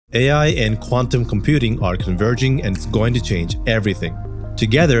AI and quantum computing are converging, and it's going to change everything.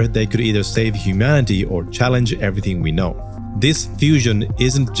 Together, they could either save humanity or challenge everything we know. This fusion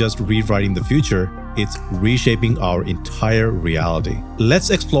isn't just rewriting the future, it's reshaping our entire reality. Let's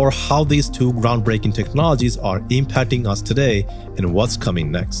explore how these two groundbreaking technologies are impacting us today and what's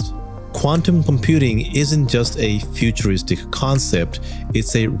coming next. Quantum computing isn't just a futuristic concept,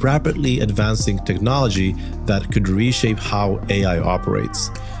 it's a rapidly advancing technology that could reshape how AI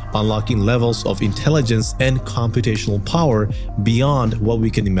operates, unlocking levels of intelligence and computational power beyond what we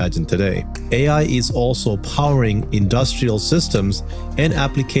can imagine today. AI is also powering industrial systems and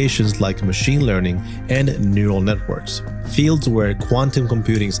applications like machine learning and neural networks, fields where quantum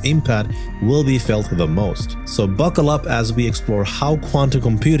computing's impact will be felt the most. So buckle up as we explore how quantum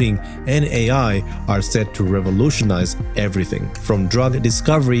computing and AI are set to revolutionize everything, from drug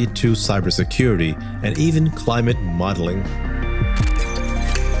discovery to cybersecurity and even climate modeling.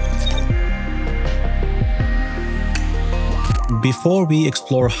 Before we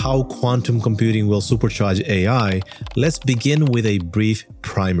explore how quantum computing will supercharge AI, let's begin with a brief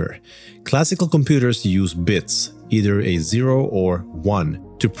primer. Classical computers use bits, either a 0 or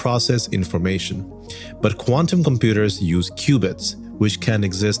 1, to process information. But quantum computers use qubits, which can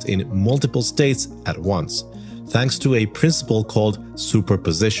exist in multiple states at once, thanks to a principle called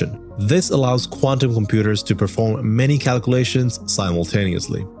superposition. This allows quantum computers to perform many calculations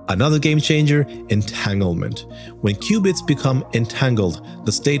simultaneously. Another game changer, entanglement. When qubits become entangled,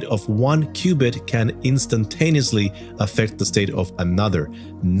 the state of one qubit can instantaneously affect the state of another,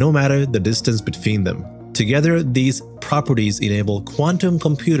 no matter the distance between them. Together, these properties enable quantum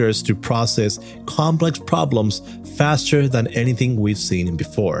computers to process complex problems faster than anything we've seen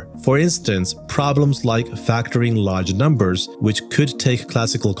before. For instance, problems like factoring large numbers, which could take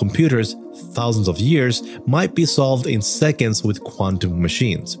classical computers thousands of years, might be solved in seconds with quantum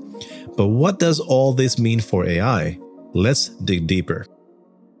machines. But what does all this mean for AI? Let's dig deeper.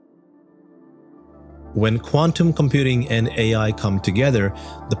 When quantum computing and AI come together,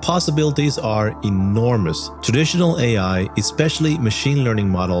 the possibilities are enormous. Traditional AI, especially machine learning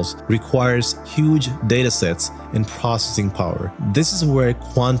models, requires huge datasets and processing power. This is where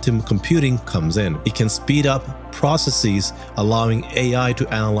quantum computing comes in. It can speed up processes, allowing AI to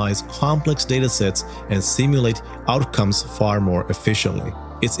analyze complex datasets and simulate outcomes far more efficiently.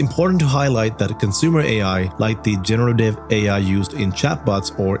 It's important to highlight that consumer AI, like the generative AI used in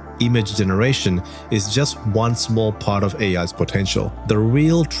chatbots or image generation, is just one small part of AI's potential. The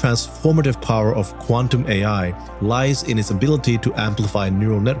real transformative power of quantum AI lies in its ability to amplify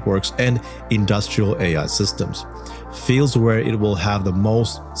neural networks and industrial AI systems, fields where it will have the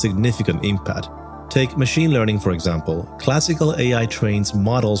most significant impact. Take machine learning, for example. Classical AI trains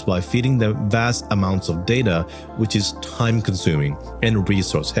models by feeding them vast amounts of data, which is time-consuming and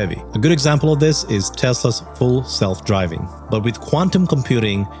resource-heavy. A good example of this is Tesla's full self-driving. But with quantum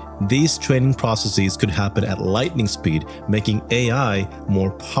computing, these training processes could happen at lightning speed, making AI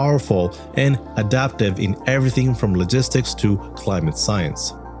more powerful and adaptive in everything from logistics to climate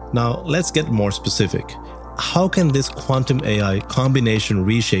science. Now, let's get more specific. How can this quantum AI combination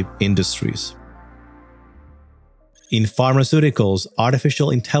reshape industries? In pharmaceuticals,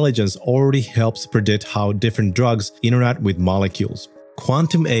 artificial intelligence already helps predict how different drugs interact with molecules.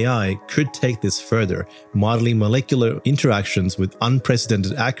 Quantum AI could take this further, modeling molecular interactions with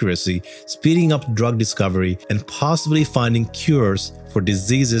unprecedented accuracy, speeding up drug discovery, and possibly finding cures for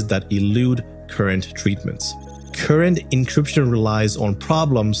diseases that elude current treatments. Current encryption relies on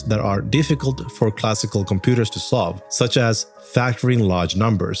problems that are difficult for classical computers to solve, such as factoring large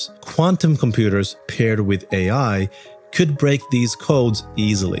numbers. Quantum computers paired with AI could break these codes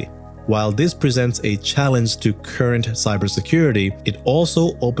easily. While this presents a challenge to current cybersecurity, it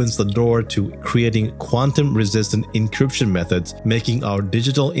also opens the door to creating quantum-resistant encryption methods, making our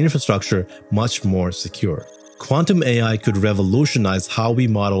digital infrastructure much more secure. Quantum AI could revolutionize how we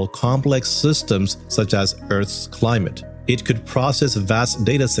model complex systems such as Earth's climate. It could process vast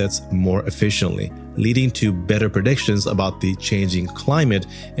datasets more efficiently, leading to better predictions about the changing climate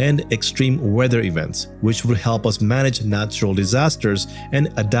and extreme weather events, which would help us manage natural disasters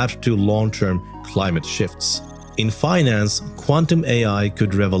and adapt to long-term climate shifts. In finance, quantum AI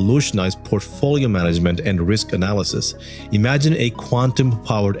could revolutionize portfolio management and risk analysis. Imagine a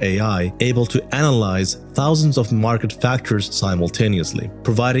quantum-powered AI able to analyze thousands of market factors simultaneously,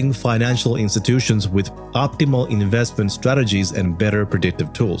 providing financial institutions with optimal investment strategies and better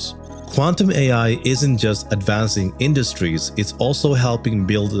predictive tools. Quantum AI isn't just advancing industries, it's also helping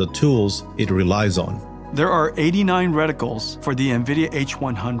build the tools it relies on. There are 89 reticles for the NVIDIA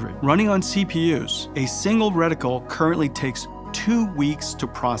H100. Running on CPUs, a single reticle currently takes 2 weeks to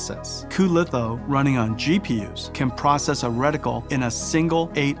process. cuLitho, running on GPUs, can process a reticle in a single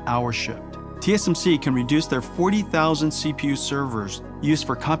 8-hour shift. TSMC can reduce their 40,000 CPU servers used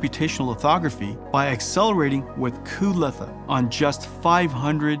for computational lithography by accelerating with cuLitho on just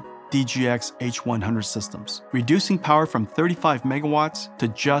 500 DGX H100 systems, reducing power from 35 megawatts to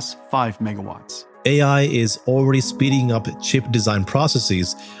just 5 megawatts. AI is already speeding up chip design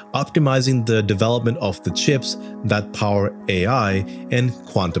processes, optimizing the development of the chips that power AI and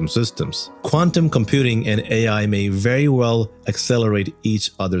quantum systems. Quantum computing and AI may very well accelerate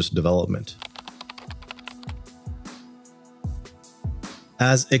each other's development.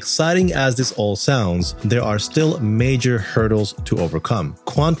 As exciting as this all sounds, there are still major hurdles to overcome.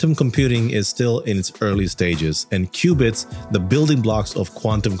 Quantum computing is still in its early stages, and qubits, the building blocks of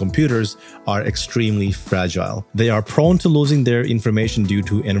quantum computers, are extremely fragile. They are prone to losing their information due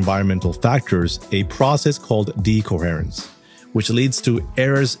to environmental factors, a process called decoherence, which leads to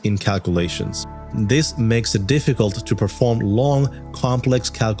errors in calculations. This makes it difficult to perform long, complex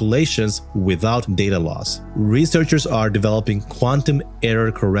calculations without data loss. Researchers are developing quantum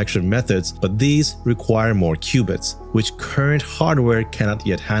error correction methods, but these require more qubits, which current hardware cannot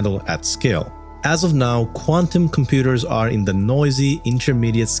yet handle at scale. As of now, quantum computers are in the noisy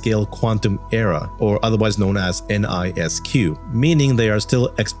intermediate scale quantum era, or otherwise known as NISQ, meaning they are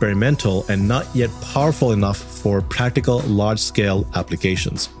still experimental and not yet powerful enough for practical large-scale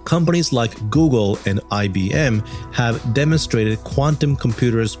applications. Companies like Google and IBM have demonstrated quantum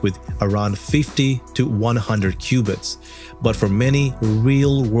computers with around 50 to 100 qubits, but for many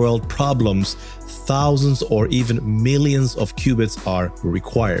real-world problems, thousands or even millions of qubits are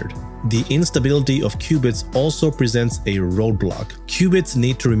required. The instability of qubits also presents a roadblock. Qubits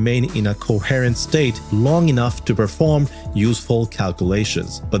need to remain in a coherent state long enough to perform useful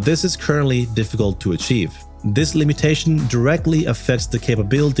calculations, but this is currently difficult to achieve. This limitation directly affects the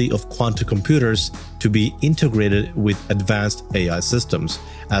capability of quantum computers to be integrated with advanced AI systems,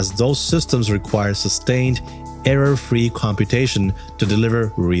 as those systems require sustained, error-free computation to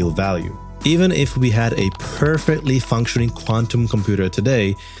deliver real value. Even if we had a perfectly functioning quantum computer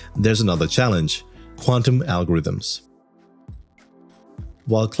today, there's another challenge: quantum algorithms.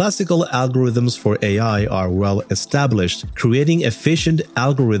 While classical algorithms for AI are well established, creating efficient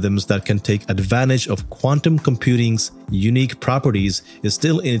algorithms that can take advantage of quantum computing's unique properties is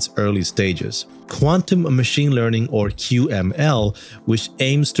still in its early stages. Quantum machine learning, or QML, which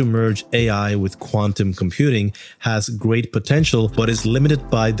aims to merge AI with quantum computing, has great potential but is limited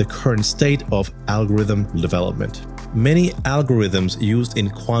by the current state of algorithm development. Many algorithms used in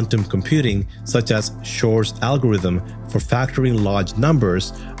quantum computing, such as Shor's algorithm for factoring large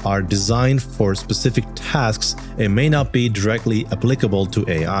numbers, are designed for specific tasks and may not be directly applicable to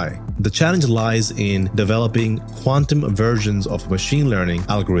AI. The challenge lies in developing quantum versions of machine learning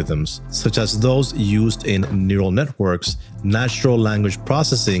algorithms, such as those used in neural networks, natural language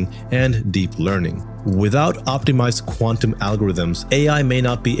processing, and deep learning. Without optimized quantum algorithms, AI may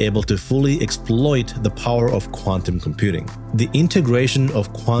not be able to fully exploit the power of quantum computing. The integration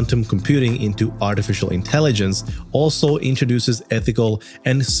of quantum computing into artificial intelligence also introduces ethical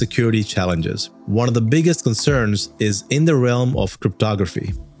and security challenges. One of the biggest concerns is in the realm of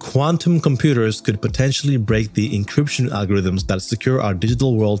cryptography. Quantum computers could potentially break the encryption algorithms that secure our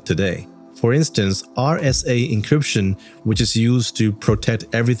digital world today. For instance, RSA encryption, which is used to protect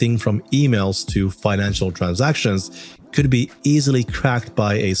everything from emails to financial transactions, could be easily cracked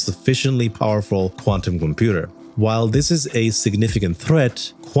by a sufficiently powerful quantum computer. While this is a significant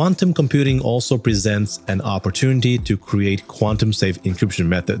threat, quantum computing also presents an opportunity to create quantum-safe encryption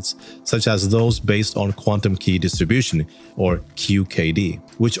methods, such as those based on quantum key distribution, or QKD,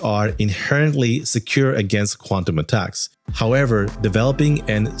 which are inherently secure against quantum attacks. However, developing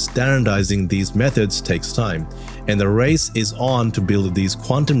and standardizing these methods takes time, and the race is on to build these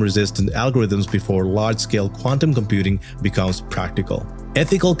quantum-resistant algorithms before large-scale quantum computing becomes practical.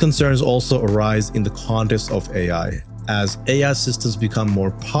 Ethical concerns also arise in the context of AI. As AI systems become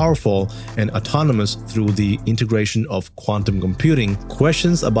more powerful and autonomous through the integration of quantum computing,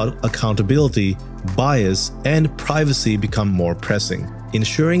 questions about accountability, bias, and privacy become more pressing.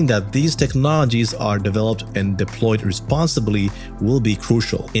 Ensuring that these technologies are developed and deployed responsibly will be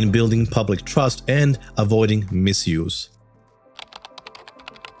crucial in building public trust and avoiding misuse.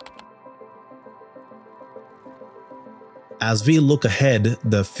 As we look ahead,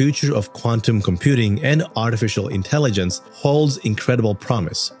 the future of quantum computing and artificial intelligence holds incredible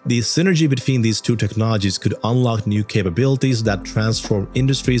promise. The synergy between these two technologies could unlock new capabilities that transform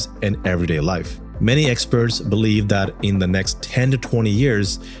industries and everyday life. Many experts believe that in the next 10 to 20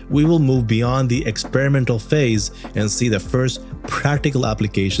 years, we will move beyond the experimental phase and see the first practical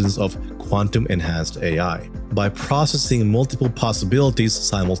applications of quantum-enhanced AI. By processing multiple possibilities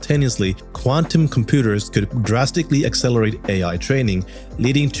simultaneously, quantum computers could drastically accelerate AI training,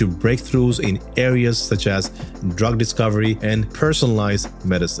 leading to breakthroughs in areas such as drug discovery and personalized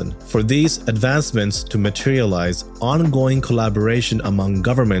medicine. For these advancements to materialize, ongoing collaboration among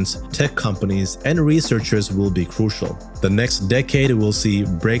governments, tech companies, and researchers will be crucial. The next decade will see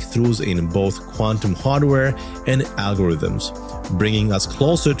breakthroughs in both quantum hardware and algorithms, bringing us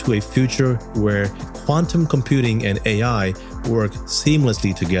closer to a future where quantum computing and AI work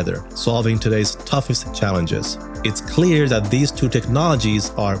seamlessly together, solving today's toughest challenges. It's clear that these two technologies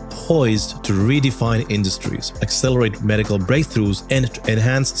are poised to redefine industries, accelerate medical breakthroughs, and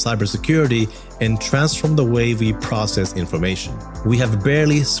enhance cybersecurity and transform the way we process information. We have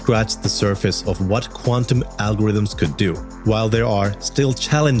barely scratched the surface of what quantum algorithms could do. While there are still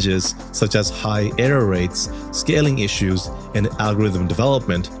challenges such as high error rates, scaling issues, and algorithm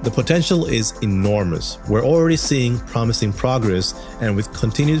development, the potential is enormous. We're already seeing promising progress, and with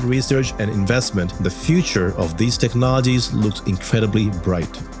continued research and investment, the future of these technologies looks incredibly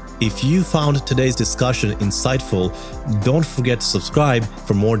bright. If you found today's discussion insightful, don't forget to subscribe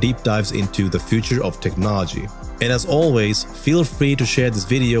for more deep dives into the future of technology. And as always, feel free to share this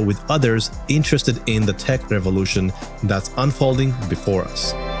video with others interested in the tech revolution that's unfolding before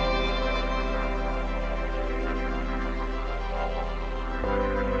us.